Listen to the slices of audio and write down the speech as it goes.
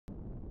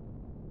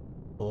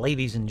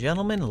Ladies and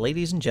gentlemen,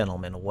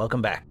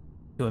 welcome back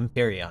to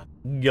Empyrion,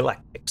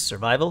 Galactic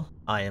Survival.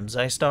 I am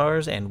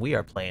Zystars, and we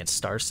are playing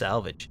Star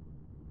Salvage.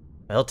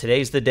 Well,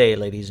 today's the day,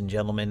 ladies and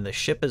gentlemen. The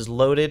ship is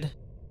loaded.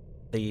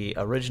 The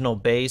original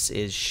base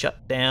is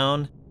shut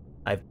down.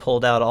 I've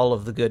pulled out all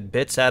of the good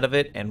bits out of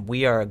it, and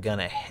we are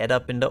gonna head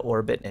up into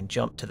orbit and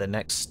jump to the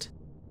next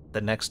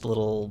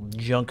little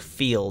junk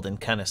field and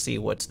kind of see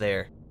what's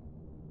there.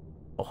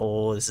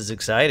 Oh, this is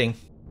exciting.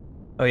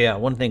 Oh yeah,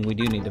 one thing we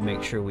do need to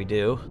make sure we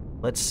do.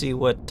 Let's see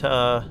what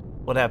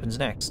happens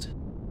next.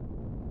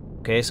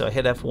 Okay, so I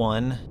hit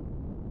F1,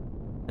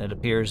 and it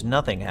appears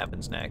nothing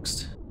happens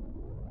next.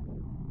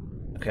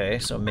 Okay,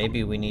 so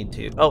maybe we need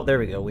to... Oh, there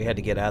we go. We had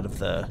to get out of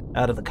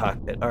the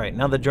cockpit. All right,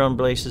 now the drone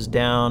base is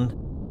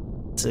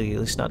down. Let's see, at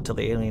least not until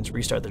the aliens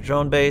restart the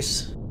drone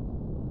base.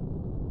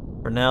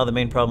 For now, the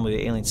main problem with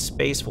the alien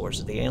space force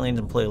is the aliens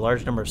employ a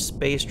large number of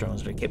space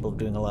drones that are capable of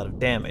doing a lot of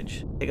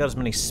damage. Take out as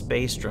many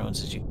space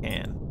drones as you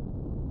can.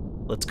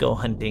 Let's go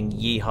hunting.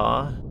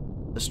 Yeehaw.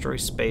 Destroy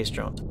space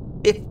drones.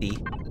 50.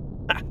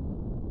 Ha.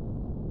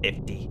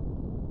 50.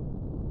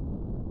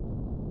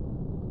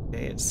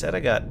 Okay, it said I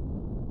got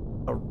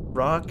a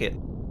rocket.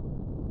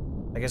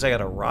 I guess I got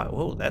a rocket.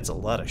 Whoa, that's a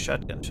lot of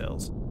shotgun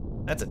shells.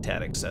 That's a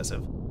tad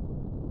excessive.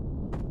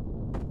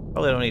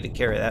 Probably don't need to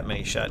carry that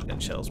many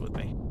shotgun shells with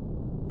me.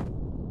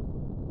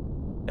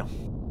 No.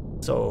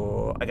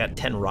 So, I got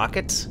 10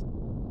 rockets?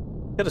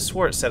 Could have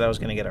swore it said I was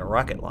going to get a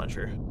rocket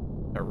launcher.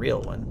 A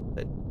real one.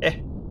 But,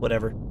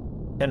 whatever.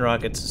 10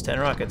 rockets is 10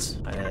 rockets.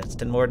 It's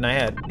 10 more than I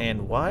had.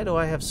 And why do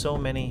I have so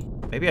many?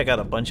 Maybe I got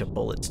a bunch of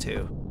bullets,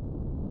 too.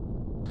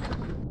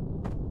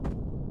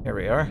 Here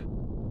we are.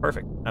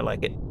 Perfect. I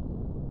like it.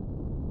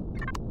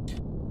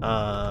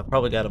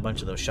 Probably got a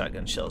bunch of those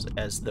shotgun shells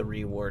as the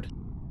reward.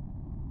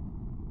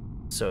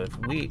 So if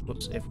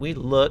we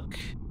look...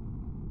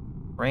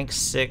 Rank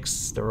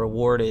 6, the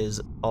reward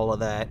is all of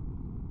that.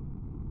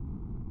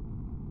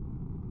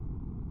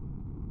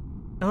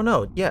 Oh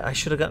no, yeah, I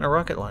should have gotten a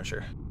rocket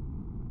launcher.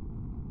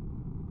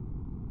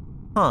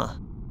 Huh.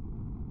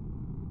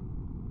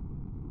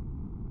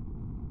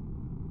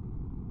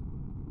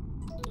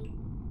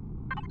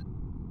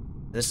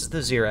 This is the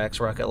Zirax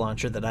rocket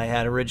launcher that I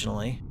had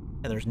originally,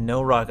 and there's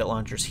no rocket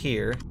launchers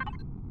here,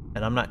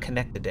 and I'm not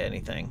connected to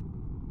anything.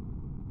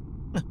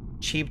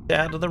 Cheaped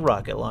out of the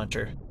rocket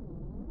launcher.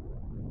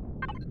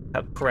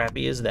 How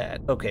crappy is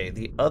that? Okay,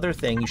 the other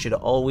thing you should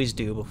always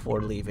do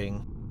before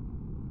leaving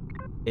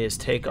is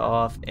take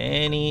off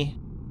any...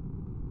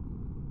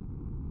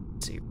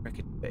 Let's see,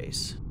 wreckage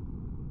base.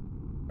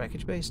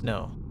 Wreckage base?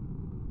 No.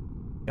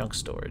 Junk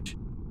storage.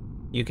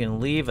 You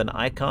can leave an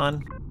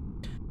icon,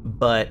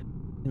 but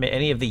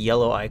any of the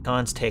yellow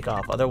icons take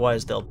off.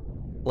 Otherwise, they'll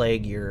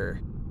plague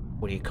your...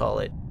 What do you call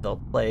it?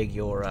 They'll plague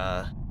your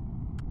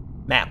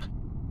map.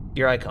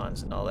 Your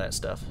icons and all that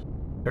stuff.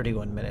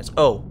 31 minutes.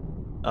 Oh!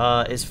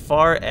 As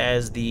far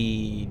as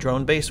the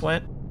drone base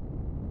went,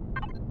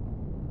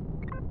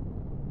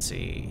 let's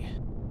see,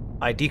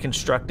 I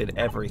deconstructed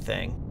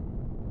everything.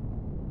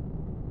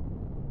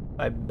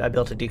 I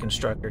built a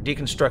deconstructor,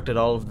 deconstructed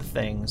all of the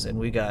things, and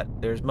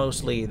there's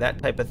mostly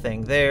that type of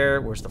thing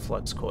there. Where's the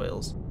flux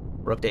coils?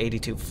 We're up to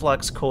 82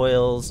 flux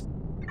coils.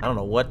 I don't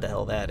know what the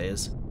hell that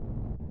is.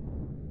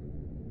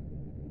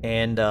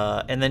 And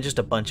then just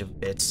a bunch of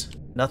bits.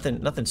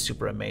 Nothing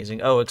super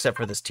amazing. Oh, except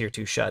for this tier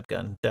 2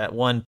 shotgun. That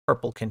one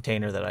purple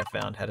container that I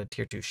found had a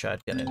tier 2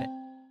 shotgun in it.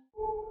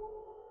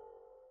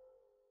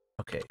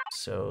 Okay,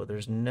 so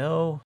there's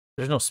no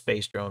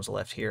space drones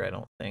left here, I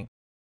don't think.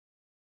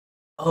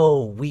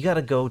 Oh, we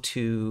gotta go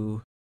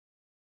to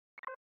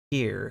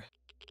here.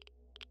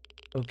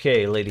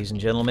 Okay, ladies and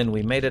gentlemen,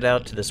 we made it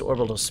out to this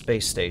orbital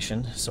space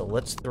station, so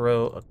let's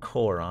throw a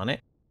core on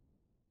it.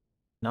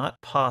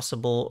 Not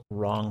possible,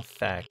 wrong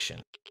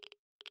faction.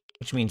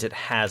 Which means it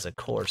has a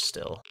core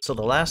still. So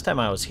the last time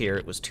I was here,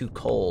 it was too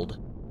cold.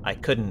 I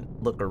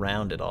couldn't look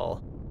around at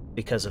all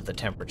because of the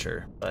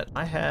temperature. But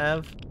I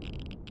have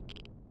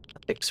a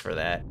fix for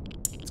that.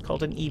 It's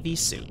called an EV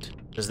suit.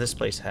 Does this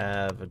place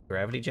have a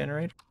gravity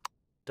generator?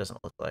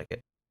 Doesn't look like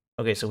it.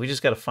 Okay, so we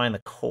just gotta find the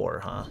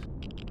core, huh?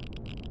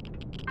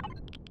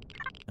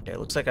 Okay, it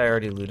looks like I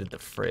already looted the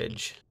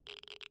fridge.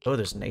 Oh,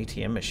 there's an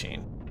ATM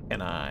machine.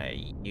 Can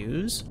I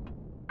use?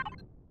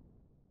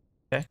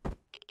 Okay.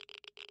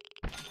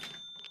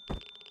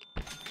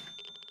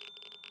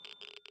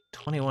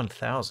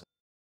 21,000.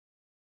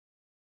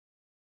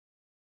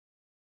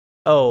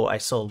 Oh, I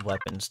sold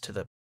weapons to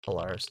the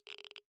Polaris.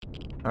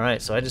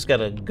 Alright, so I just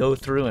gotta go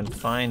through and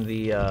find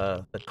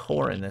the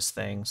core in this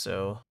thing,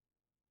 so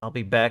I'll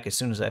be back as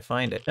soon as I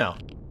find it. No,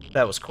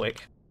 that was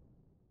quick.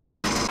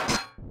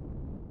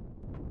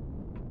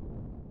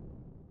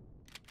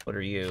 What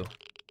are you?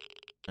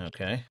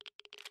 Okay.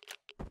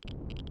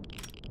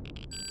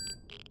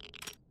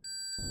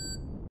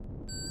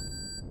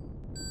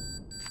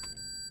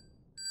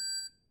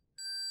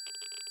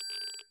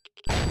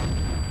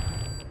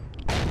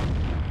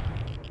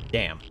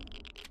 Damn.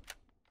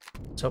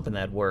 I was hoping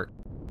that'd work.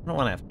 I don't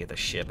want to have to get the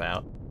ship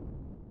out.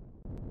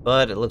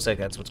 But it looks like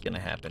that's what's going to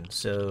happen.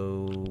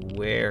 So,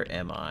 where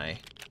am I?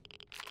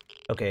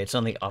 Okay, it's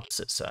on the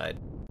opposite side.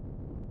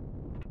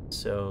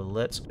 So,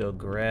 let's go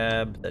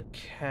grab the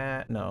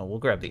cat. No, we'll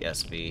grab the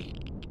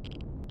SV.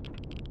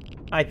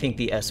 I think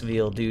the SV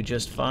will do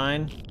just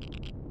fine.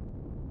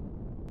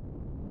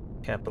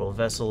 Capital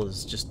Vessel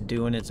is just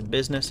doing its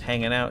business,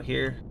 hanging out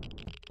here.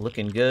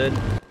 Looking good.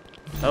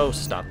 Oh,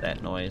 stop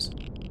that noise.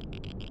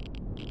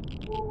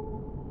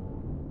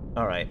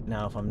 Alright,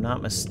 now if I'm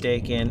not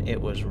mistaken, it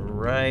was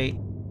right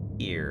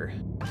here.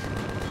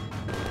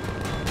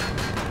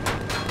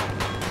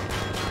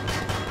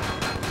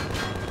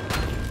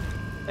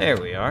 There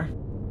we are.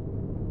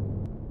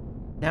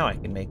 Now I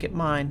can make it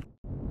mine.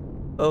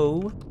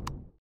 Oh,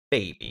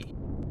 baby.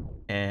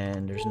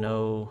 And there's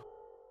no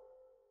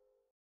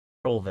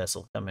patrol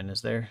vessel coming,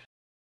 is there?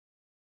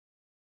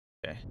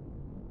 Okay.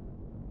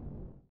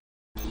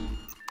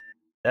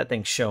 That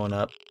thing's showing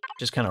up.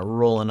 Just kind of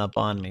rolling up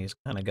on me. It's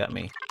kind of got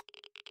me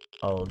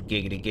all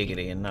giggity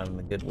giggity and not in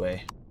a good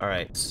way.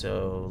 Alright,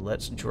 so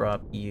let's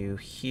drop you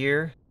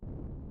here.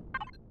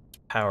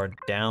 Power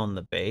down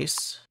the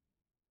base.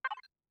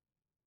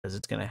 Because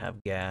it's going to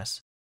have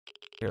gas.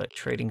 Here, like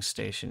trading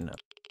station,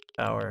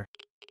 power,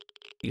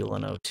 fuel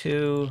and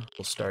O2.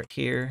 We'll start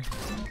here.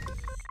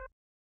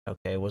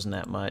 Okay, wasn't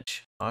that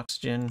much.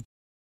 Oxygen.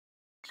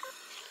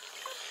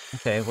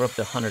 Okay, we're up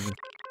to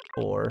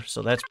 104,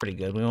 so that's pretty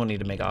good. We won't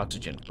need to make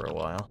oxygen for a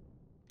while.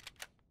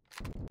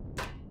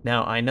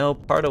 Now, I know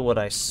part of what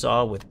I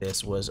saw with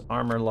this was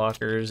armor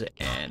lockers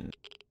and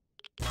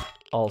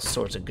all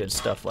sorts of good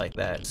stuff like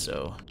that,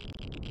 so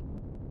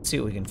let's see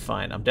what we can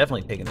find. I'm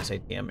definitely taking this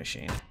ATM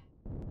machine.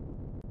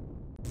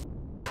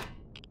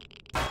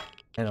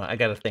 I know, I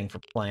got a thing for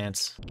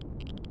plants.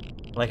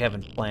 I like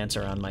having plants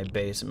around my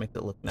base. It makes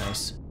it look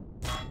nice.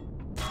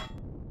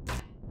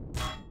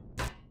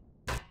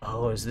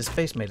 Oh, is this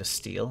base made of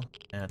steel?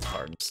 Yeah, it's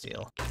hardened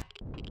steel.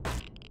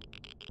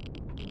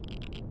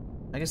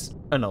 I guess...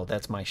 Oh, no,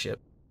 that's my ship.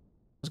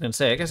 I was going to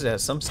say, I guess it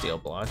has some steel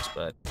blocks,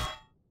 but...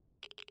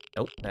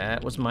 Nope,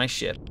 that was my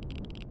ship.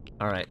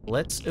 Alright,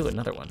 let's do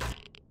another one.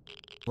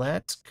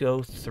 Let's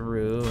go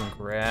through and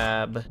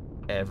grab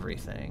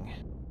everything.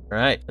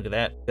 Alright, look at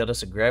that. Got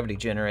us a gravity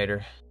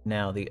generator.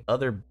 Now, the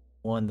other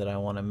one that I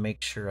want to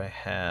make sure I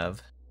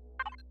have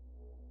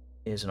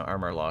is an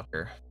armor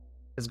locker.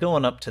 Because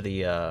going up to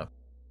the,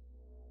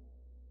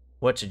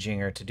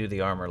 whatcha-jinger to do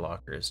the armor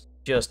locker is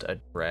just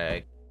a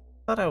drag.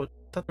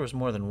 Thought there was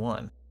more than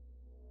one.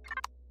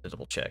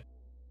 Double check.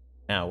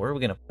 Now, where are we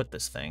going to put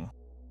this thing?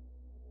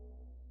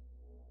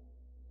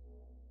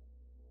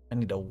 I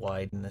need to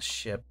widen this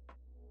ship.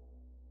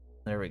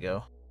 There we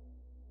go.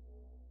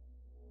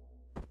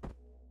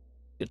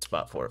 Good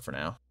spot for it for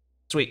now.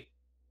 Sweet.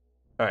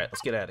 Alright,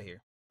 let's get out of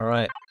here.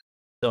 Alright,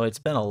 so it's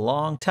been a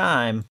long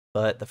time,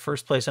 but the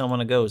first place I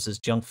want to go is this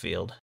junk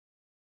field.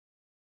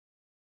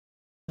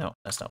 No,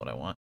 that's not what I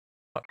want.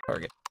 Fuck,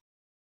 target.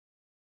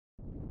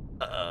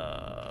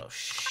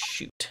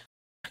 Shoot.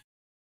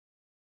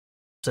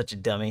 Such a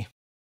dummy. I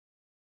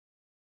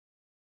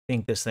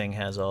think this thing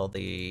has all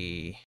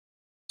the...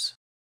 Let's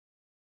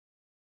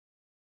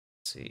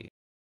see.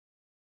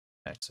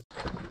 Exit.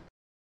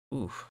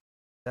 Ooh. Is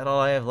that all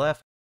I have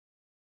left?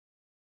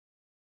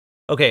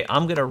 Okay,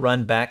 I'm gonna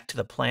run back to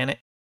the planet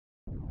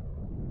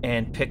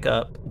and pick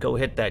up, go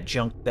hit that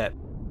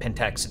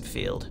pentaxid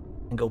field,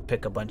 and go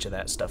pick a bunch of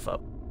that stuff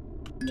up.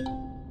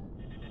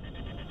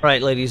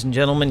 Alright, ladies and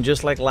gentlemen,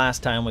 just like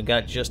last time, we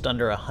got just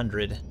under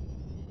 100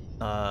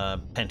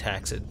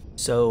 pentaxid.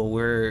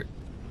 So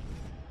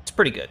it's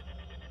pretty good.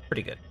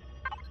 Pretty good.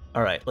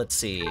 Alright, let's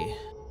see.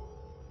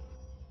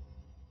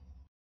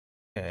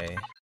 Okay.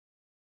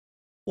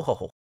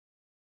 Whoa.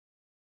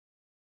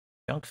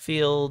 Junk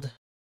field,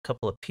 a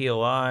couple of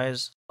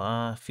POIs,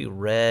 a few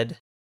red.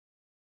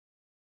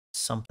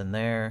 Something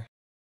there.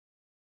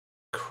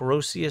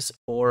 Croceus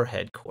ore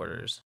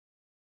headquarters.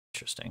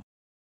 Interesting.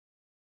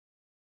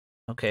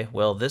 Okay,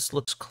 well, this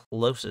looks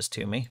closest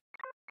to me.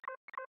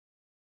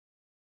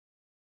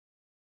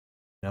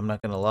 I'm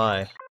not gonna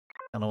lie.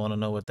 I don't want to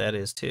know what that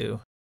is, too.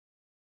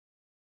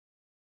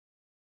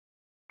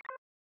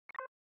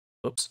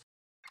 Oops.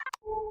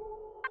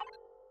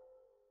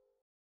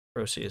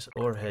 Croceus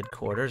ore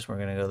headquarters. We're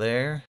gonna go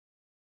there.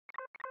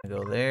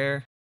 Go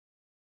there.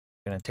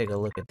 We're gonna take a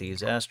look at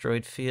these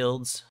asteroid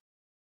fields.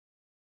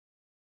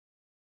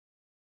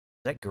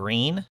 Is that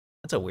green?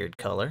 That's a weird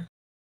color.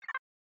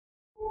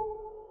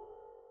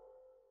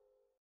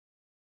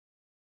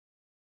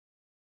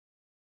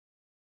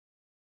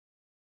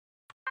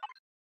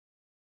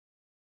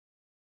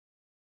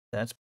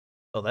 That's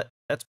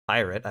that's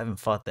pirate. I haven't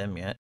fought them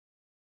yet.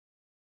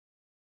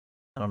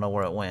 I don't know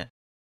where it went.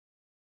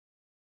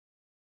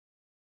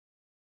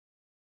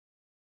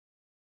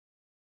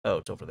 Oh,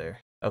 it's over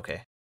there.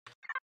 Okay.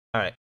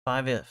 All right.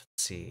 Let's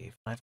see.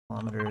 5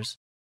 kilometers.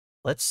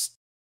 Let's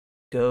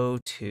go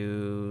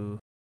to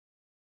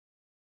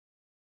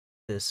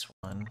this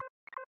one.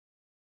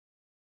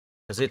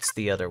 Because it's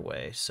the other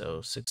way.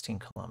 So 16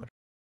 kilometers.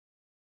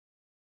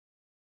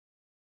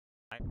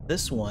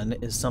 This one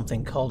is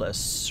something called a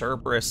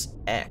Cerberus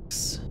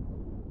X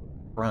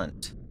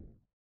front.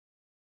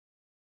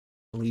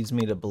 Leads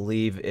me to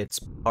believe it's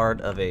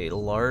part of a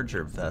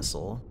larger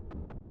vessel.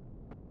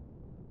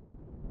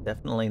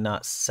 Definitely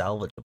not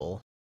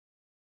salvageable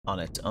on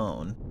its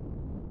own.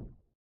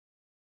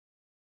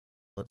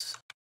 Let's...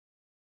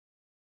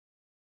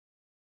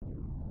 I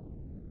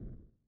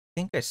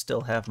think I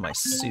still have my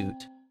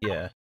suit.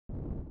 Yeah.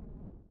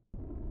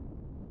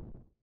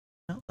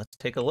 Well, let's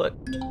take a look.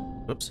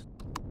 Oops.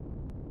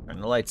 Turn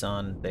the lights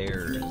on.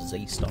 There's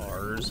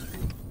Z-stars.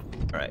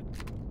 Alright.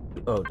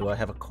 Oh, do I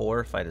have a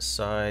core if I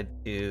decide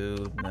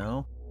to...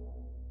 No?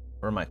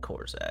 Where are my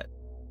cores at?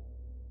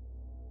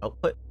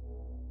 Output?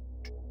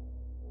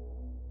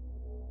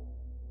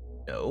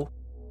 No.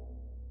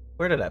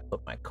 Where did I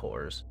put my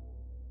cores?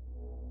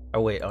 Oh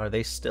wait, are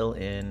they still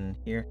in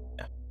here?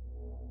 Yeah.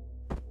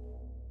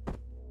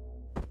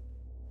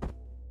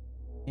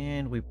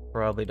 And we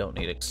probably don't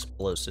need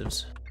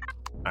explosives.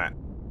 Alright.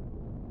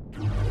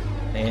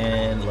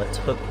 And let's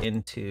hook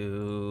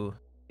into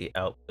the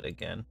output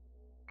again.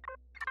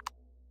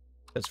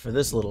 Because for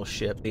this little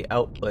ship, the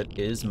output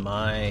is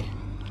my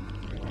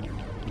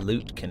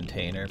loot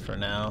container for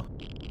now.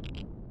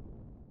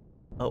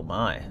 Oh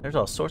my, there's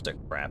all sorts of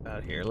crap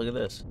out here. Look at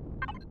this.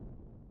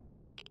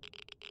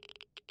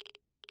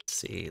 Let's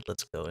see,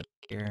 let's go in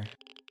here.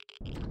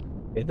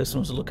 Okay, this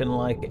one's looking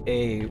like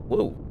a...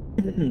 Whoa!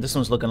 This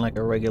one's looking like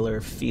a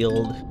regular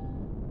field.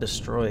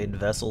 Destroyed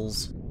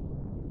vessels.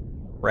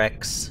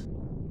 Wrecks.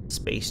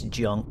 Space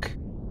junk.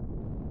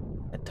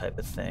 That type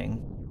of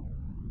thing.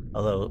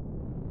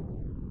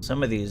 Although,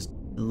 some of these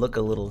look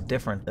a little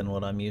different than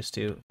what I'm used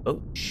to.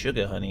 Oh,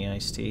 sugar honey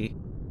iced tea.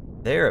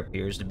 There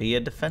appears to be a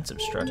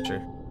defensive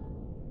structure.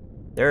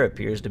 There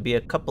appears to be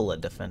a couple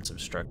of defensive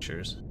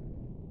structures.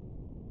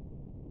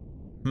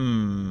 What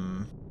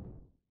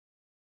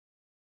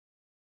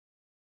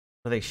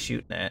are they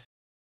shooting at?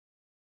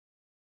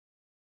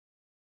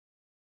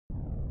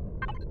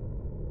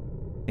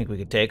 Think we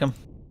could take them?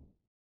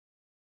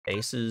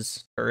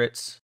 Bases,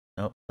 turrets.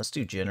 Nope, let's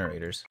do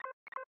generators.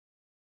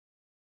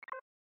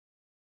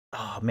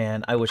 Oh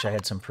man, I wish I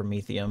had some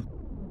promethium.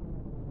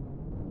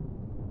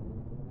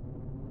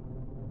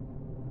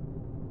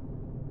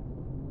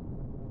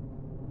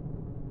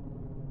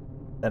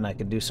 Then I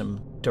could do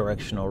some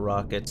directional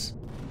rockets.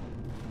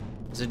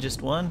 Is it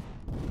just one?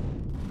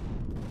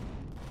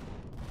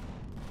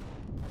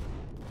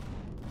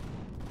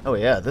 Oh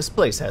yeah, this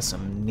place has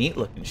some neat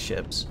looking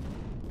ships.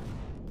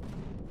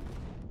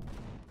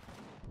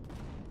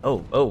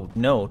 Oh,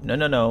 no, no,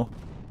 no, no.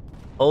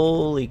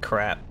 Holy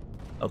crap.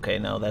 Okay,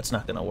 no, that's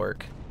not gonna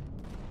work.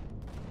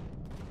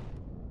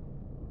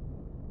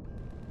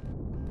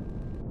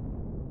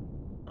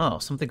 Oh,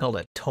 something called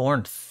a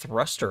torn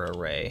thruster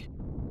array.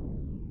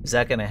 Is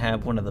that gonna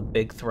have one of the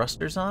big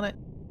thrusters on it?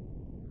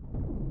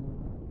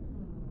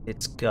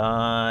 It's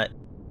got...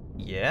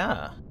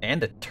 yeah,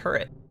 and a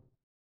turret.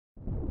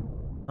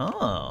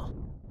 Oh.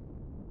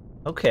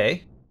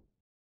 Okay.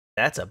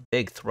 That's a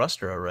big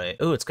thruster array.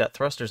 Ooh, it's got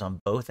thrusters on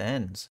both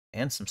ends,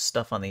 and some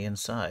stuff on the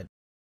inside.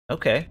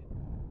 Okay.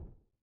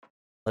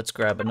 Let's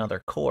grab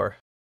another core.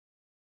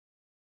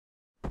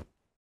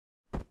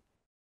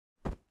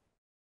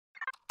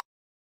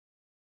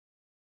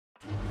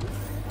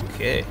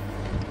 Okay.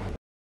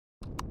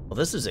 Well,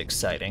 this is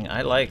exciting.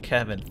 I like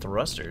having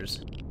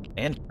thrusters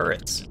and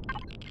turrets.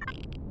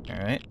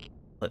 Alright,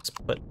 let's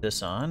put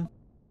this on.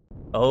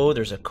 Oh,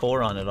 there's a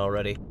core on it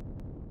already.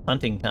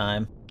 Hunting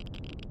time.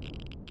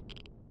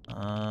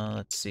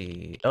 Let's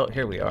see. Oh,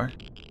 here we are.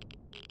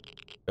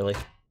 Really?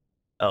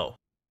 Oh.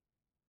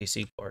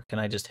 PC core. Can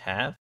I just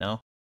have? No.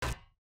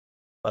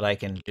 But I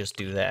can just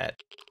do that.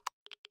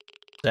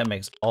 That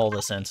makes all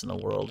the sense in the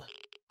world.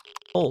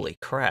 Holy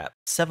crap.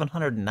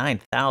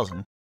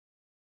 709,000.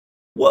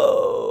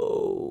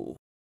 Whoa!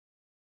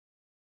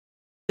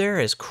 There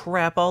is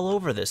crap all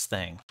over this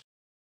thing.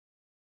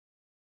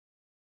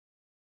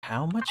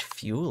 How much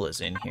fuel is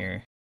in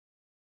here?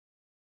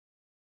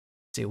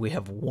 See, we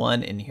have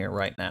one in here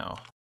right now.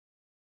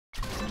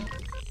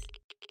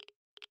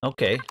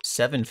 Okay,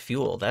 7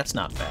 fuel. That's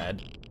not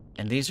bad.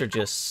 And these are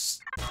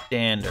just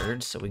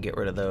standard, so we get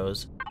rid of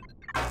those.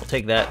 We'll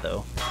take that,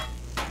 though.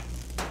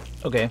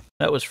 Okay,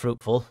 that was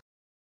fruitful.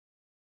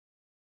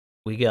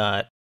 We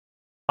got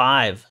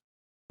 5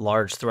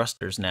 large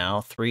thrusters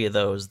now, 3 of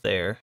those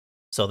there.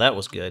 So that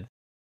was good.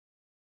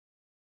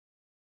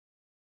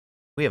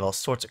 We have all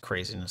sorts of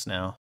craziness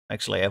now.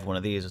 Actually, I have one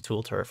of these, a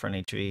tool turret for an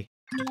HV.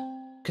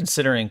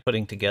 Considering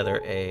putting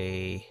together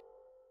a...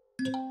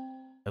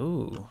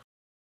 ooh.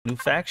 New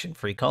faction,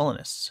 free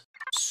colonists.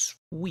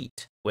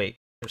 Sweet. Wait,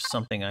 there's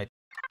something I...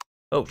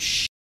 oh,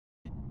 shit.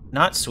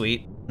 Not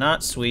sweet.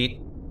 Not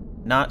sweet.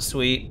 Not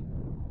sweet.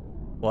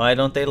 Why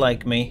don't they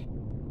like me?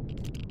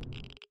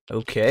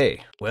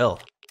 Okay,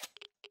 well.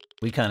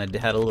 We kind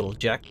of had a little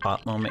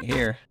jackpot moment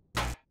here.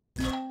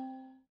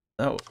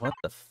 Oh, what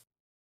the f...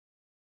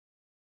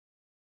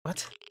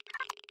 what?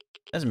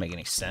 Doesn't make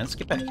any sense.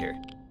 Get back here.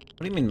 What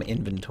do you mean my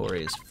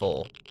inventory is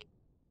full?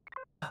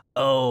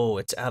 Oh,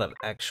 it's out of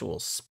actual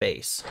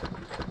space.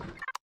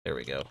 There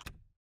we go.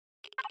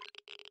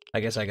 I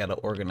guess I gotta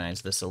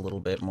organize this a little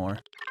bit more.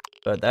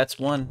 But that's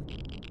one.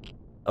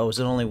 Oh, is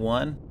it only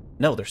one?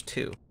 No, there's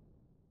two.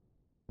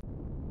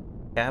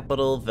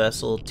 Capital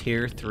Vessel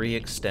Tier 3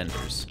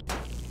 extenders.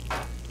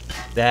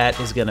 That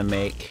is gonna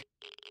make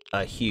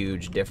a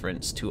huge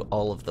difference to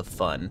all of the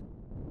fun.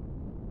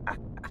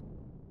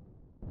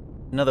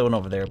 Another one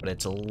over there, but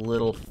it's a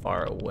little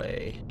far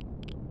away.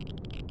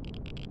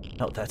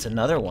 Oh, that's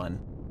another one.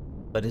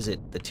 But is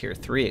it the Tier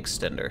 3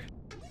 extender?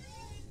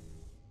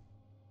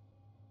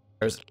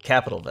 Or is it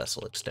Capital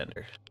Vessel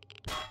extender?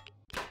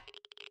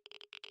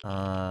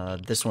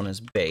 This one is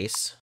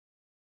base.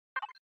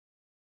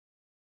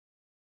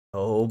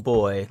 Oh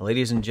boy,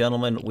 ladies and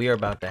gentlemen, we are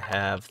about to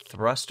have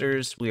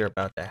thrusters. We are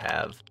about to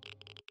have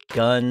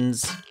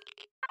guns.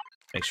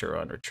 Make sure we're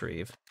on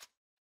retrieve.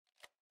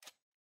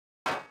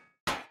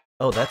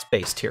 Oh, that's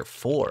base tier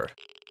 4.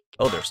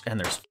 Oh, there's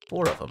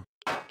 4 of them.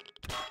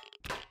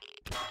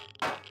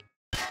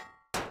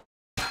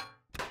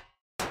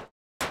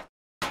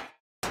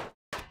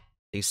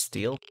 These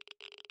steel?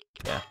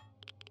 Yeah.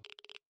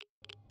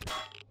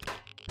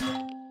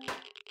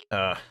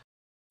 I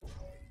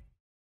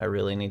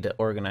really need to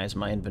organize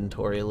my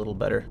inventory a little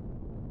better.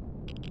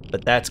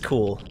 But that's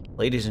cool.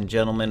 Ladies and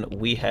gentlemen,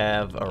 we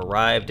have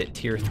arrived at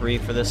tier 3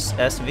 for this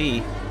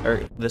SV,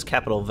 or this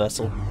capital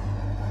vessel.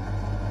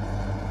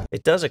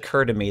 It does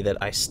occur to me that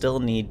I still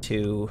need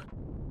to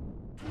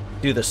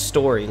do the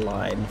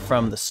storyline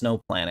from the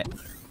snow planet.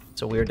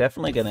 So we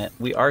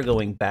are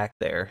going back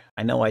there.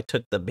 I know I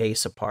took the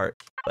base apart,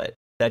 but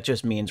that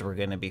just means we're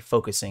gonna be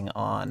focusing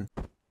on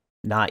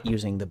not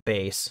using the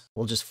base.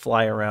 We'll just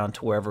fly around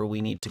to wherever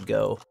we need to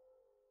go.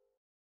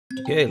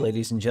 Okay,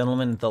 ladies and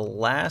gentlemen, the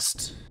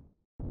last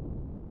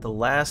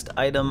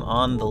item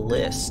on the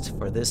list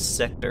for this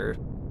sector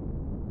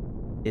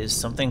is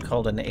something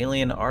called an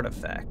alien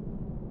artifact.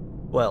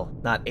 Well,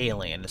 not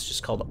alien, it's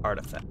just called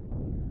artifact.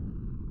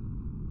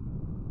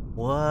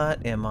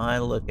 What am I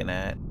looking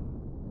at?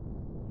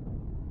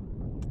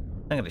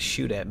 Not gonna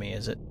shoot at me,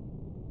 is it?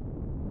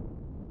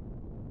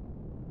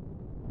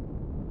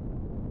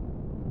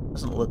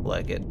 Doesn't look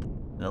like it.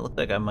 And it looked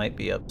like I might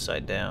be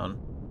upside down.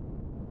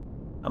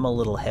 I'm a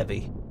little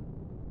heavy.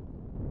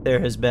 There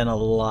has been a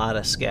lot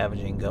of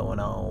scavenging going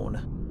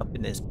on up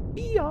in this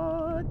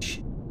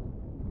biatch.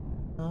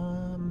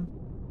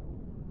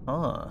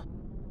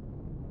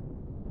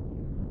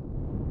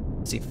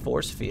 See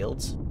force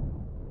fields. Is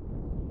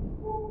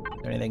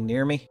there anything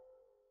near me?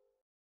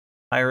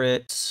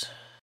 Pirates.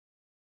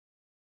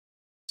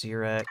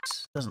 Zirax.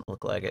 Doesn't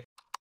look like it.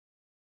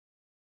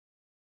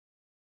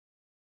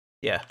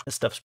 Yeah, this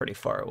stuff's pretty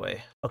far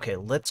away. Okay,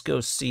 let's go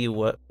see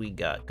what we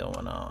got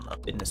going on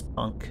up in this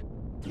punk.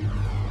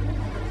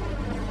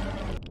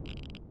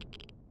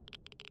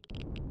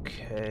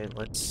 Okay,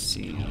 let's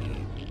see.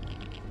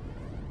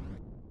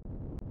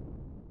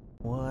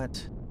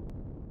 What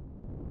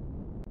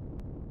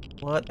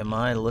am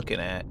I looking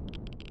at?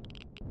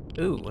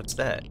 Ooh, what's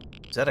that?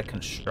 Is that a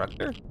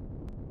constructor?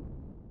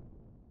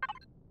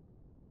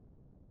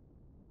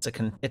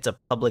 It's a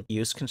public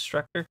use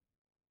constructor?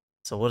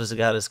 So what has it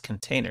got as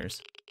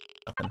containers?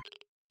 Nothing.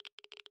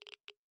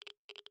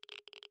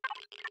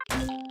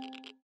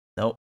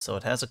 Nope, so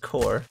it has a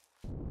core.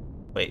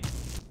 Wait.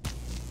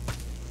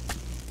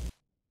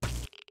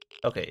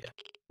 Okay, yeah.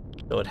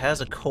 So it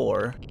has a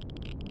core.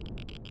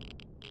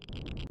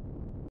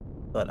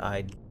 But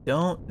I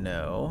don't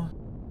know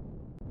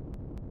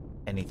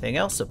anything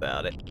else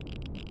about it.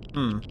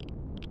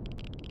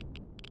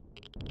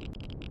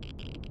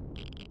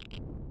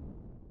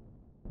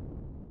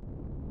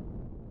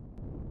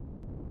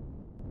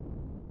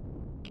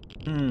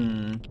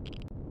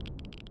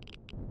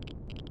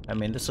 I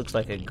mean, this looks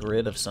like a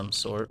grid of some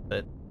sort,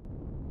 but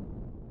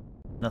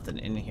nothing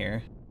in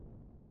here.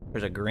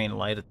 There's a green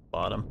light at the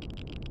bottom.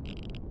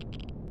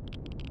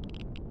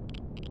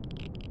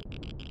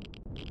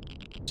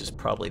 Just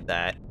probably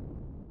that.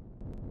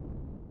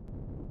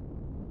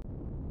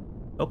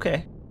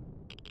 Okay.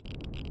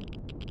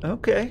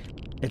 Okay.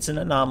 It's an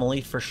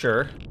anomaly for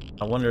sure.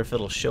 I wonder if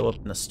it'll show up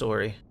in the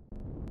story.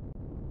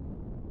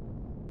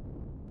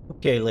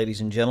 Okay, ladies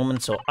and gentlemen,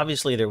 so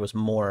obviously there was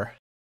more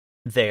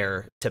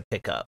there to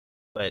pick up,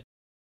 but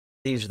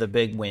these are the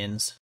big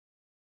wins.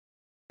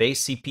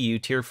 Base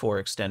CPU Tier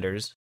 4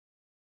 extenders,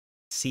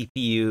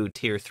 CPU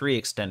Tier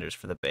 3 extenders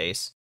for the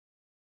base,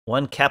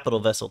 one Capital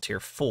Vessel Tier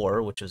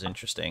 4, which was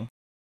interesting,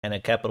 and a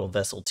Capital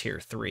Vessel Tier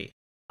 3.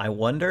 I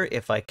wonder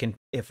if I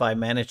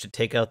manage to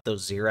take out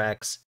those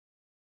Zirax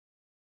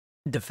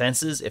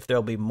defenses, if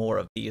there'll be more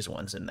of these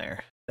ones in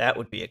there. That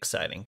would be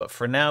exciting. But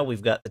for now,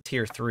 we've got the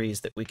Tier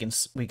 3s that we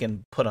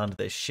can put onto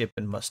this ship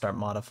and must start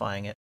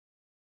modifying it.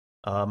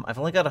 I've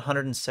only got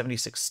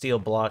 176 steel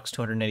blocks,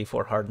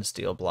 284 hardened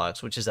steel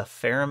blocks, which is a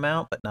fair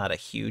amount, but not a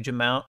huge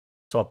amount.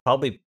 So I'll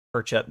probably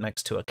perch up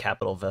next to a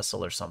capital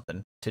vessel or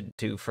something to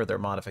do further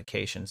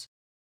modifications.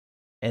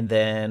 And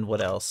then what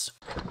else?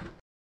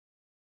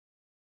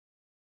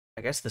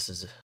 I guess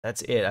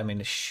that's it. I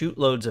mean, shoot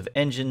loads of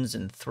engines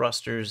and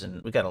thrusters,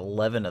 and we got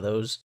 11 of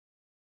those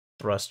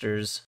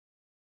thrusters.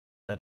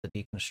 That's the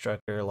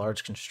deconstructor,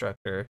 large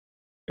constructor.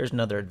 Here's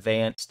another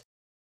advanced.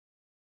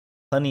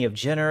 Plenty of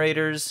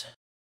generators,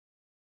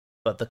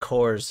 but the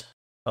cores.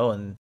 Oh,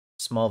 and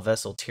small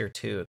vessel tier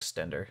 2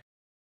 extender.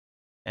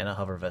 And a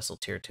hover vessel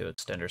tier 2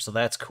 extender, so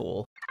that's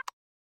cool.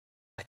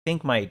 I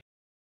think my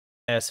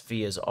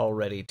SV is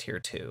already tier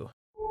 2.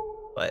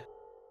 But,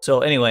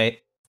 so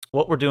anyway,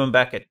 what we're doing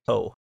back at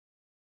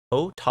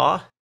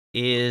Ta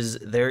is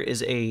there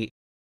is a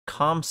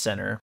comm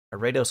center, a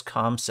Rados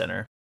Comm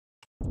Center,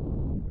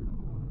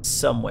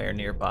 somewhere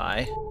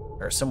nearby,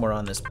 or somewhere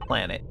on this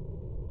planet.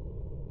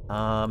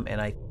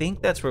 And I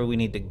think that's where we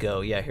need to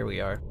go. Yeah, here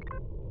we are.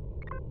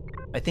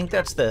 I think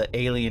that's the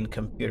alien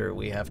computer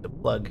we have to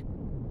plug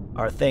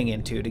our thing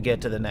into to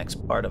get to the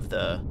next part of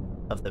the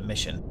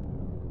mission.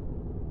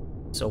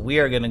 So we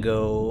are gonna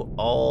go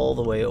all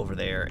the way over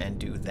there and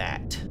do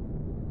that.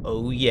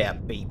 Oh yeah,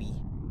 baby.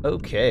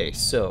 Okay,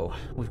 so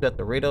we've got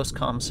the Rados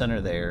Comm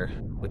Center there,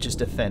 which is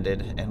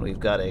defended, and we've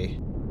got a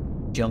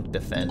junk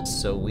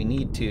defense, so we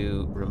need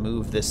to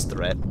remove this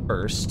threat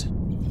first.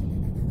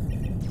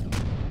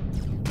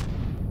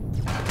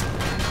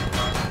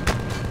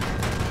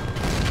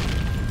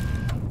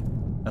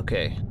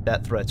 Okay,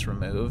 that threat's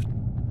removed.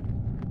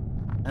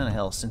 And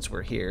hell, since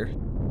we're here,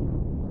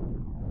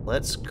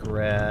 let's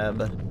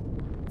grab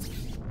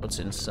what's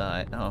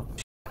inside. Oh.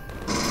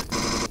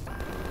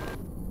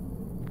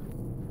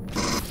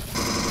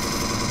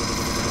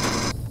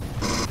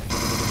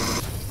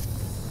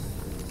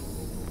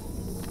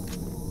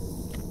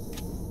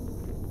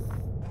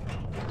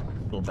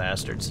 Little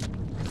bastards.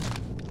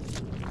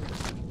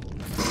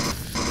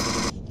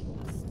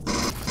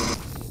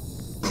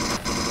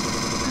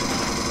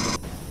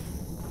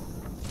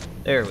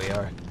 There we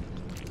are.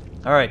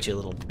 Alright, you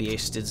little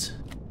beasties.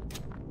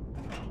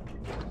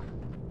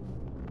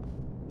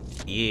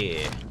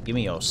 Yeah, give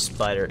me your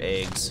spider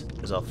eggs,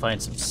 because I'll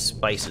find some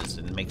spices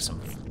and make some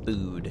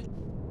food.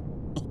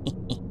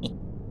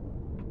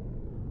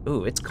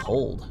 Ooh, it's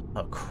cold.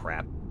 Oh,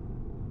 crap.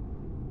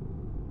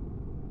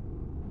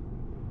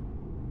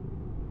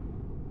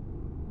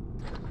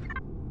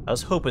 I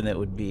was hoping that it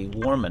would be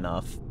warm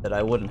enough that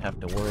I wouldn't have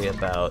to worry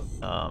about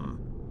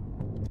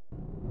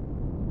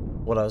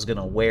what I was going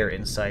to wear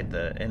inside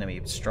the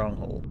enemy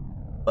stronghold,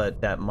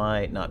 but that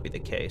might not be the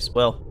case.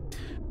 Well,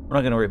 we're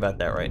not going to worry about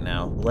that right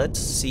now. Let's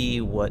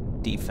see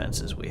what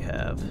defenses we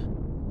have.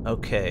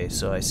 Okay,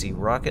 so I see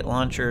rocket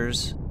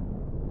launchers.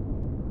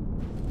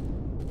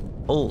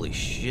 Holy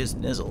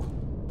shiznizzle.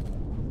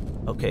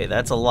 Okay,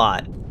 that's a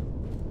lot.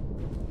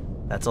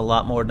 That's a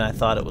lot more than I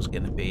thought it was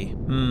going to be.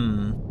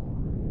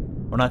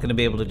 We're not going to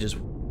be able to just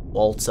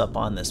waltz up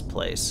on this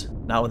place.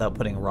 Not without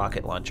putting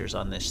rocket launchers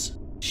on this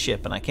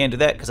ship, and I can't do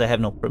that because I have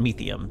no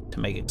promethium to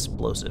make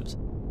explosives.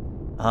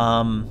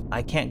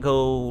 I can't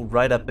go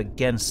right up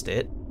against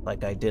it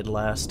like I did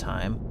last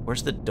time.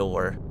 Where's the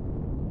door?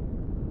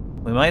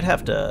 We might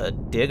have to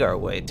dig our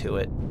way to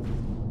it.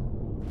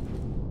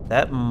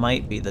 That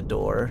might be the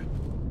door.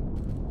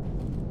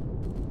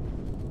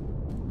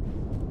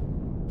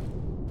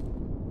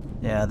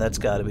 Yeah, that's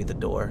got to be the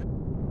door.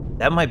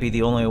 That might be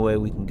the only way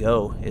we can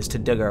go, is to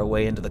dig our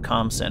way into the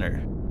comm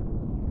center.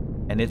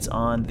 And it's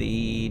on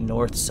the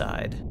north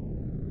side.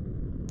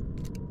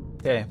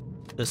 Okay,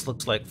 this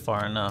looks like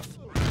far enough.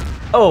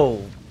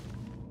 Oh!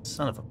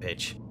 Son of a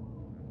bitch.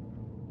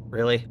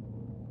 Really?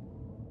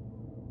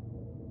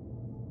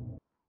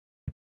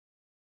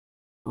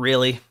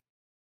 Really?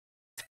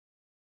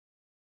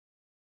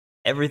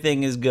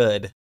 Everything is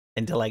good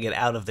until I get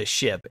out of the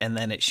ship, and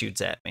then it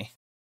shoots at me.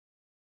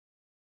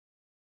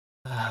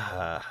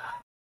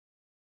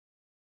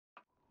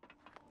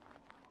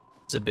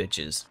 It's a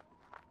bitches.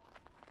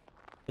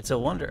 It's a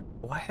wonder.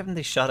 Why haven't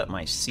they shot at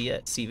my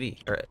CV?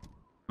 Or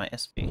my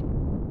SV?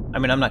 I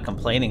mean, I'm not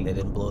complaining they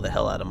didn't blow the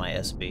hell out of my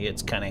SV.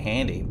 It's kind of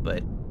handy,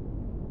 but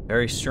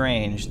very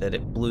strange that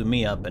it blew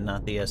me up and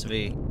not the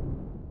SV.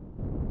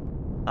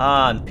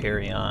 Ah,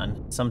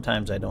 Empyrion.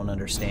 Sometimes I don't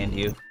understand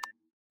you.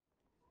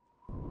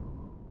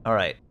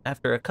 Alright,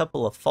 after a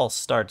couple of false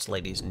starts,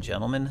 ladies and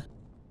gentlemen.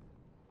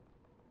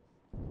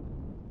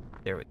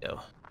 There we go.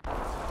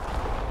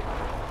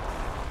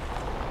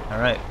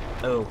 Alright.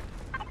 Oh.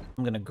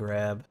 I'm gonna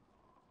grab...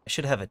 I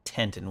should have a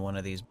tent in one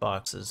of these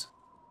boxes.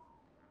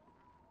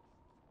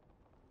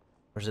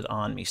 Or is it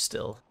on me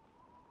still?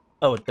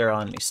 Oh, they're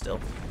on me still.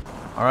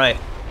 Alright.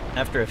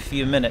 After a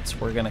few minutes,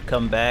 we're gonna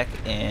come back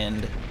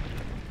and...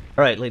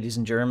 Alright, ladies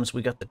and germs,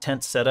 we got the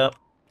tent set up.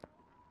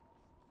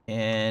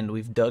 And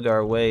we've dug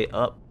our way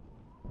up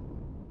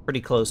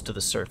pretty close to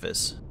the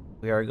surface.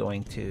 We are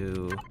going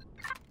to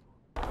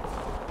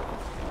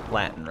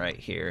flatten right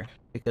here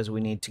because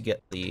we need to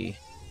get the...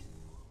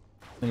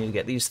 We need to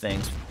get these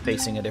things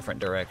facing a different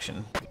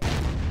direction.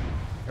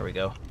 There we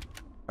go.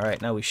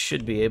 Alright, now we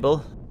should be able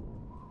to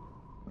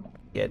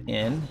get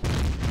in.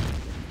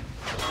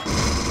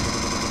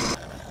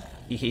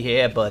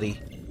 Yeah,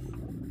 buddy.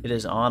 It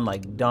is on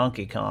like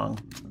Donkey Kong.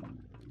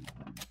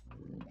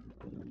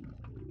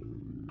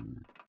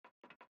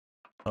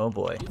 Oh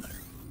boy.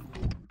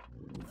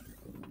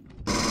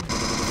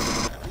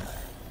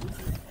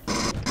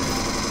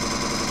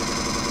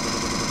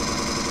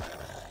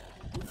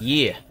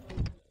 Yeah.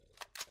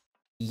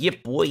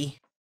 Yep, boy.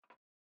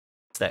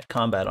 It's that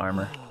combat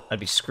armor. I'd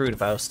be screwed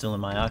if I was still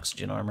in my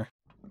oxygen armor.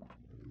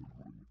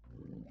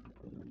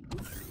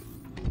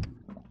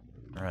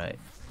 Alright.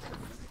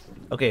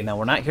 Okay, now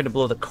we're not here to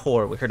blow the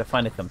core. We're here to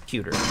find a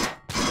computer.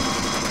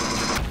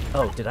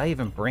 Oh, did I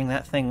even bring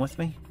that thing with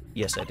me?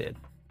 Yes, I did.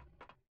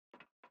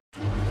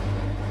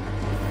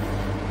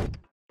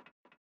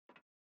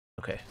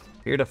 Okay,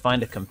 here to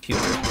find a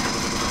computer.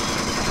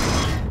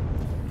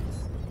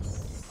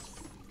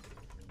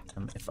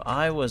 If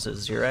I was a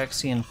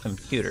Ziraxian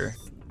computer...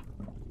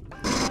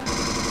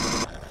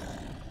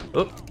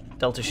 Oop,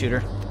 Delta shooter.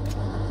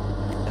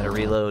 Gotta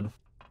reload.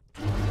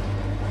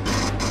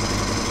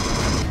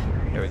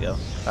 There we go.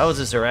 If I was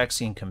a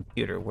Ziraxian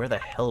computer, where the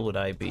hell would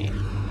I be?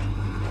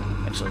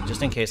 Actually,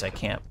 just in case I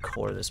can't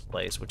core this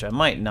place, which I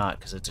might not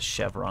because it's a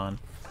chevron.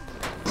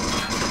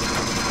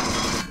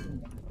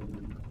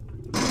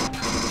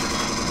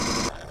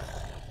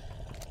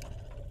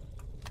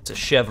 It's a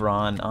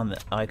chevron on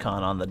the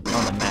icon on the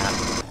map,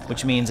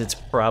 which means it's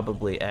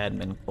probably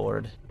admin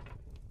cored.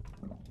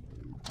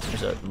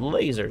 There's a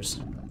lasers.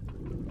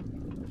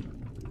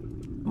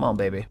 Come on,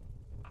 baby.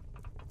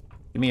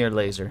 Give me your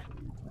laser.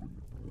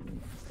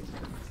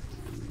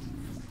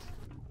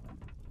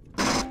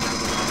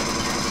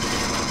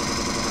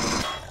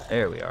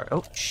 There we are.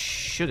 Oh,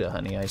 sugar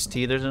honey iced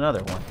tea. There's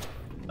another one.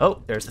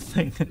 Oh, there's the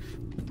thing.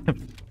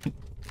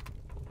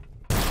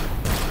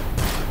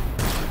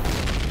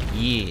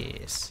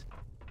 Yes.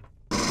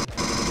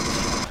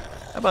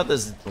 How about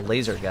this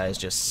laser guy's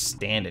just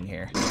standing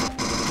here?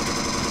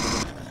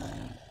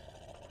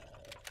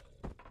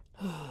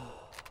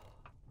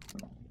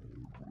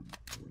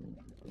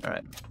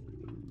 Alright.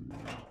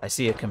 I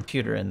see a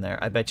computer in there.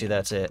 I bet you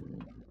that's it.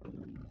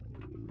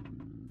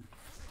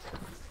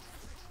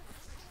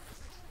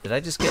 Did I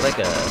just get like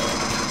a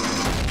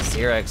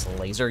Zirax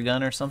laser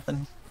gun or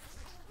something?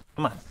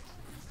 Come on.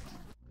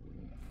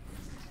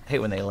 I hate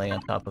when they lay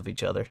on top of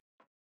each other.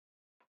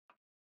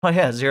 Oh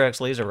yeah,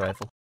 Zirax laser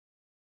rifle.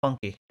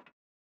 Funky.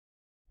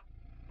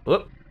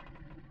 Whoop.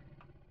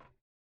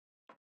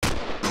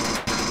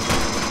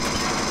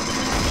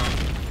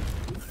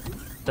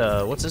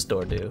 What's this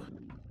door do?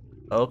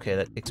 Okay,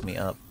 that takes me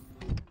up.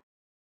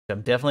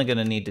 I'm definitely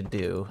gonna need to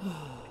do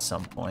at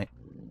some point.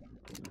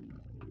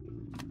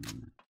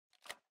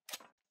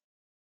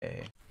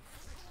 Okay.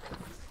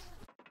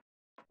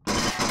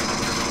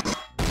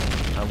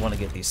 I want to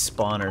get these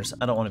spawners.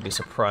 I don't want to be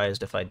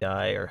surprised if I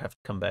die or have to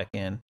come back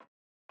in.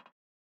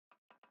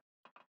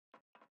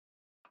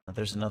 Oh,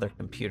 there's another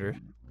computer.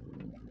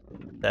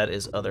 That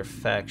is other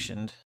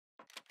factioned.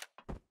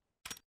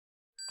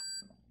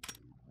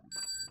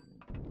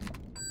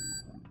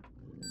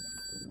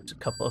 There's a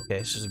couple.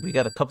 Okay, so we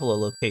got a couple of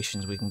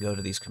locations we can go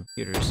to these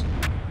computers.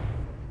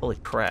 Holy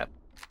crap.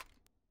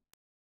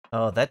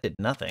 Oh, that did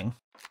nothing.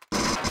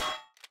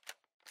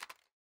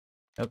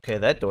 Okay,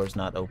 that door's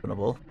not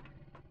openable.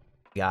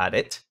 Got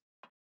it.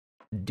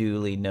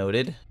 Duly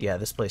noted. Yeah,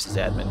 this place is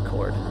admin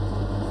cored.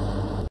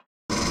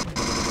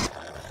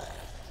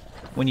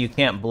 When you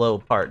can't blow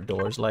apart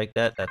doors like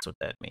that, that's what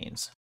that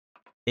means.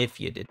 If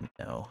you didn't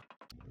know.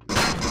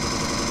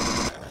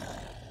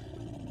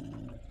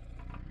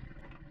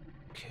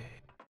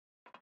 Okay.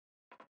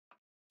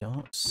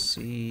 Don't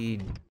see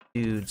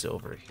dudes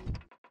over here.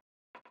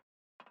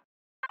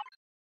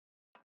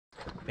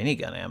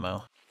 Minigun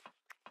ammo.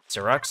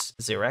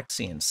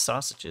 Ziraxian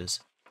sausages.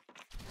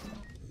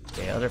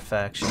 Okay, other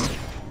faction.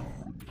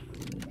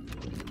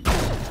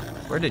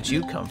 Where did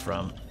you come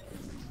from?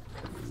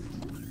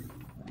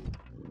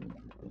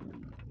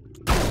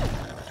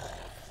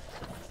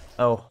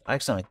 Oh, I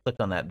accidentally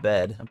clicked on that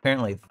bed.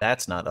 Apparently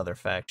that's not other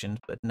faction,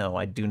 but no,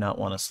 I do not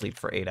want to sleep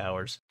for 8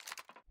 hours.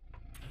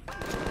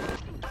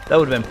 That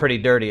would have been pretty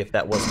dirty if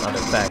that wasn't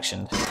other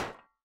faction.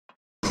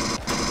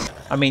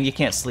 I mean, you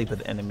can't sleep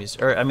with enemies,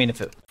 or I mean,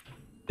 if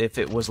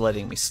it was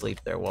letting me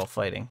sleep there while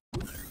fighting.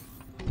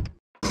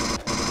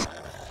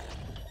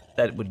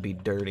 That would be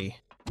dirty.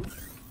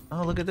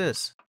 Oh, look at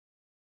this.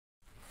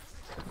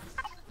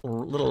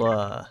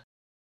 Little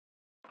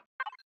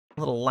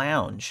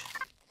lounge.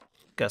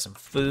 Got some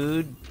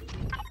food.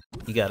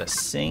 You got a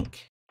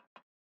sink.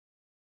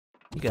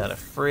 You got a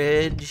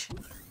fridge.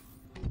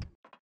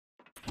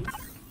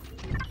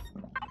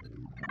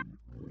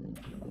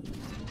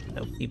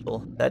 No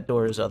people. That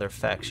door is other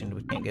faction.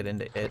 We can't get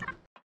into it.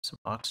 Some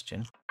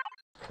oxygen.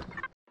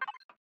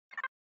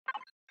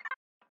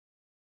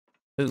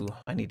 Ooh,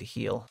 I need to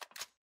heal.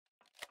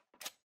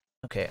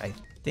 Okay, I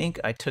think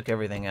I took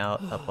everything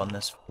out up on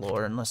this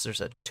floor, unless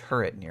there's a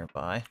turret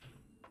nearby.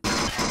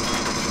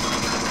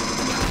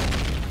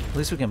 At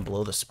least we can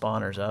blow the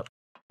spawners up.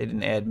 They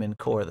didn't admin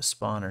core the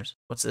spawners.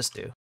 What's this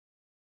do?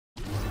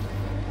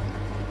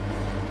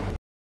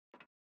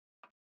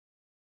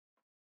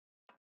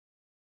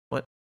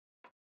 What?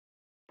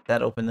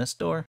 That open this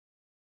door?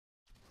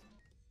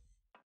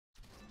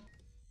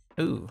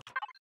 Ooh.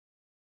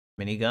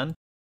 Minigun?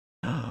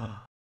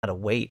 Gotta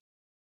wait.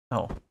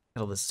 Oh, got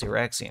all this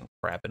Ziraxian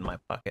crap in my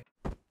pocket.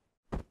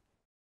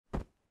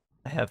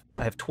 I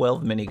have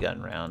 12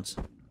 minigun rounds.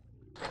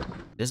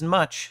 It isn't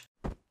much,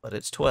 but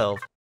it's 12.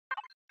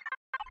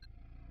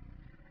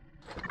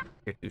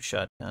 Tier 2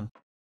 shotgun.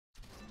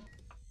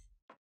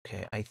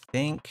 Okay, I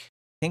think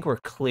we're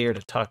clear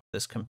to talk to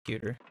this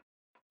computer.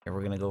 Here,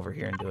 we're gonna go over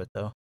here and do it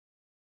though.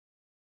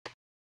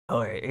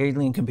 Alright,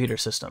 alien computer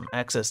system.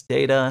 Access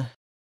data.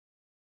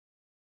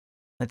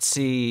 Let's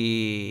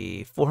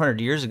see. 400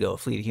 years ago, a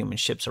fleet of human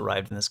ships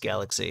arrived in this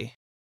galaxy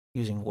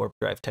using warp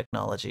drive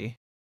technology.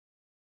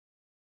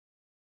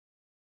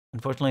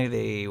 Unfortunately,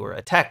 they were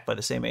attacked by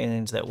the same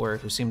aliens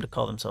who seemed to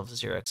call themselves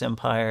the Zirax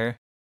Empire.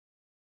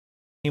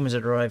 Humans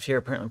had arrived here,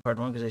 apparently part of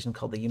an organization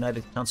called the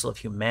United Council of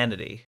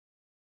Humanity,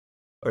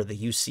 or the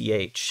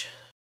UCH.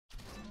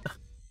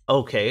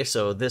 Okay,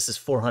 so this is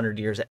 400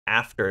 years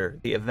after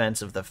the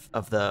events of the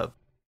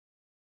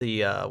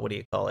what do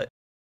you call it?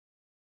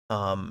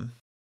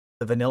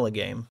 The vanilla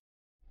game.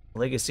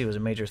 Legacy was a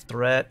major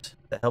threat.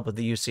 With the help of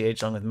the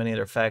UCH, along with many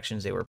other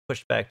factions, they were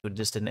pushed back to a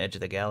distant edge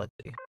of the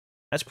galaxy.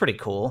 That's pretty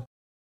cool.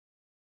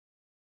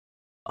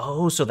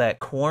 Oh, so that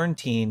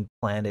quarantine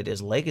planet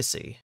is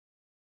Legacy.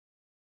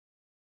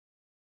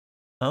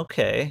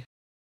 Okay.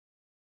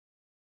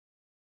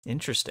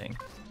 Interesting.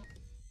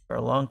 For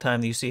a long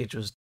time, the UCH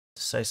was a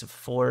decisive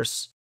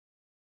force,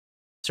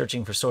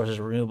 searching for sources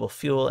of renewable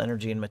fuel,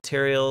 energy, and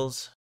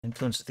materials.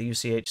 Influence of the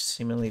UCH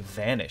seemingly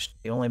vanished.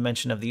 The only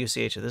mention of the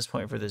UCH at this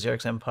point for the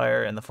Zirax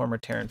Empire and the former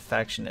Terran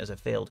faction as a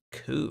failed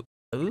coup.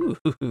 Ooh,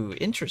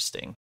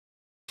 interesting.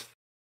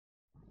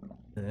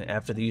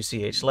 After the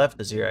UCH left,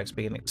 the Zirax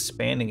began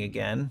expanding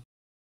again.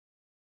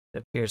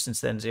 It appears since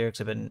then Zirax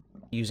have been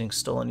using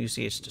stolen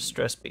UCH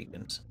distress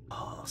beacons.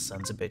 Oh,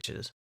 sons of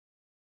bitches.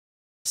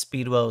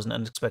 Speedwell was an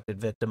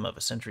unexpected victim of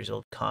a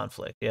centuries-old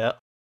conflict. Yeah.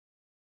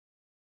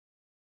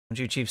 Once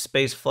you achieve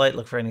space flight,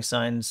 look for any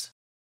signs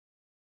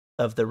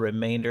of the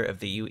remainder of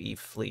the UE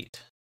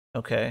fleet.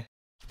 Okay.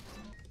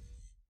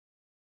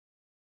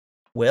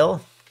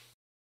 Well,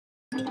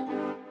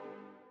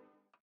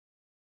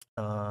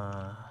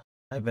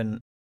 I've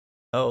been...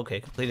 Oh, okay.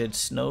 Completed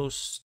snow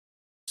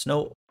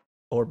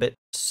orbit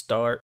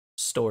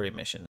story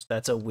missions.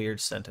 That's a weird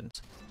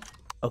sentence.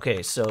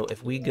 Okay, so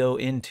if we go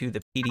into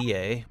the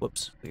PDA...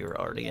 Whoops, we were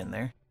already in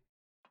there.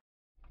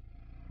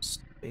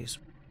 Space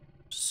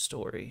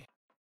story.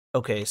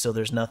 Okay, so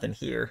there's nothing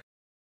here.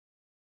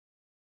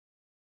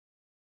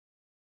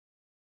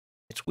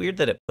 It's weird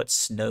that it puts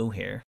snow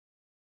here.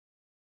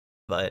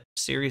 But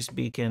Sirius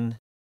Beacon...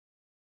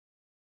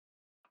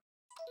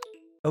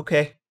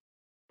 Okay.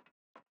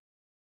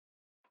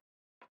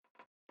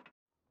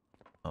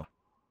 Oh,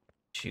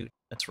 shoot.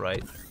 That's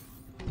right.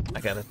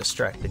 I gotta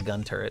distract the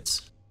gun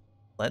turrets.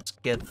 Let's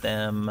get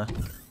them... I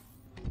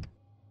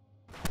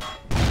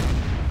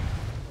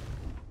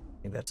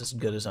think that's as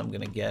good as I'm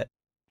gonna get.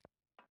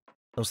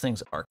 Those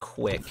things are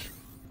quick.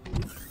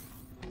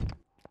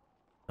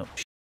 Oh,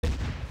 shit.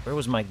 Where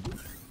was my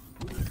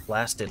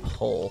blasted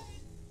hole?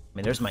 I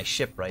mean, there's my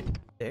ship right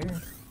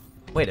there.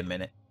 Wait a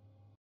minute.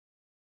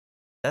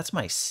 That's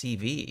my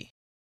CV.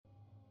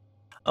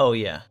 Oh,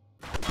 yeah.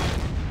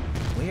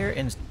 Where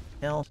in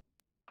hell?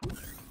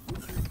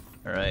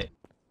 Alright.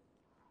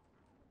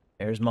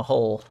 There's my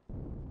hole.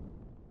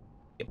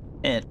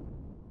 And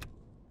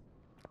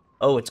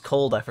oh, it's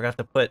cold. I forgot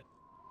to put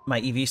my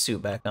EV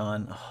suit back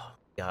on. Oh,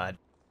 God.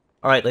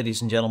 Alright,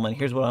 ladies and gentlemen,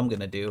 here's what I'm going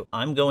to do.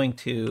 I'm going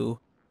to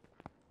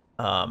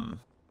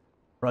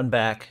run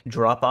back,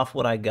 drop off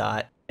what I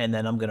got, and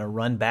then I'm going to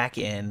run back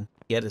in,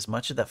 get as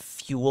much of the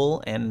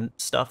fuel and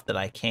stuff that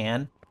I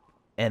can,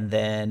 and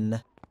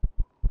then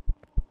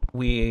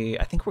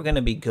I think we're going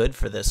to be good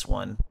for this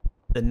one.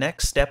 The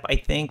next step, I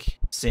think,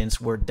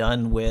 since we're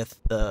done with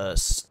the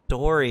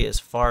story as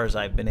far as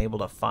I've been able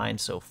to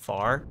find so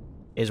far,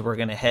 is we're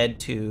going to head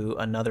to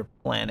another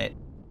planet,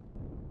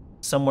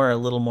 somewhere a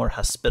little more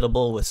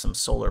hospitable with some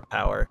solar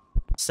power,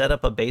 set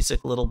up a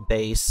basic little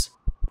base,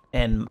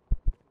 and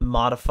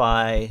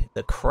modify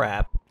the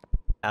crap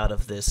out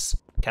of this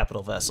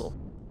capital vessel.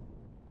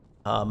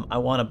 I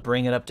want to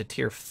bring it up to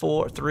tier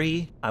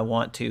 3. I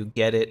want to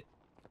get it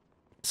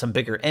some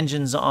bigger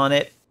engines on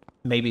it,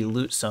 maybe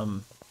loot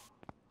some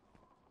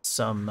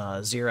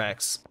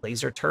Zirax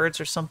laser turrets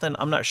or something.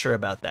 I'm not sure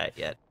about that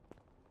yet.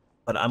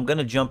 But I'm going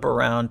to jump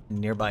around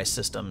nearby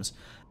systems.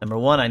 Number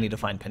 1, I need to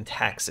find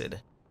Pentaxid.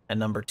 And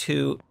number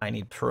 2, I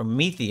need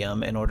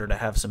Promethium in order to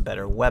have some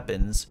better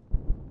weapons.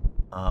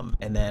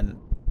 And then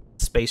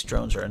space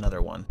drones are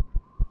another one.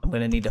 I'm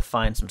going to need to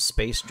find some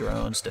space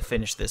drones to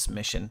finish this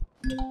mission.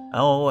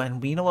 Oh,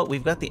 and you know what?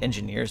 We've got the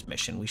engineers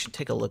mission. We should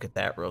take a look at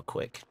that real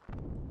quick.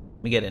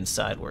 Let me get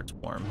inside where it's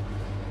warm.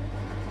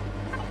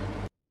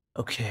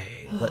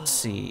 Okay, let's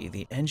see.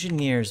 The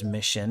engineers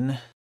mission.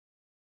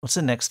 What's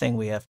the next thing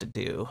we have to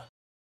do?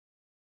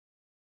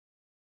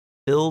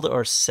 Build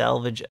or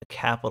salvage a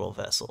capital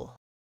vessel.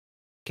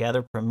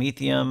 Gather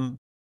Promethium.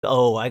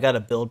 Oh, I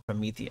gotta build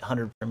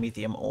 100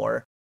 Promethium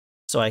ore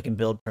so I can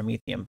build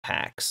Promethium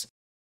packs.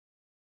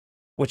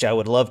 which I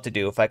would love to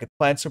do if I could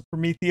find some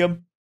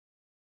promethium.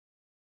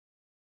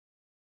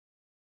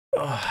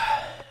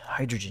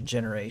 Hydrogen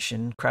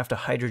generation. Craft a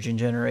hydrogen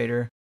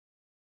generator.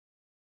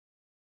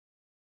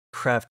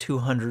 Craft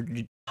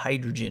 200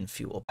 hydrogen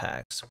fuel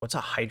packs. What's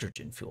a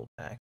hydrogen fuel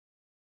pack?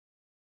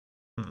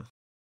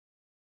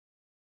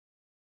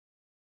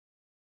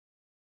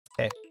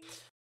 Okay.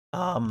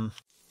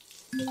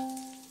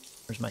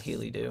 Where's my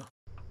Healy do?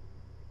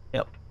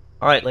 Yep.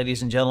 All right,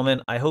 ladies and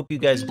gentlemen, I hope you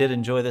guys did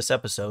enjoy this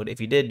episode. If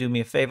you did, do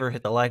me a favor,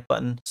 hit the like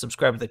button,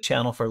 subscribe to the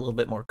channel for a little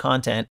bit more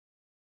content.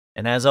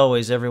 And as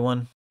always,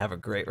 everyone, have a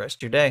great rest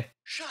of your day.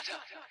 Shut up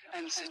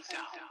and sit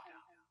down.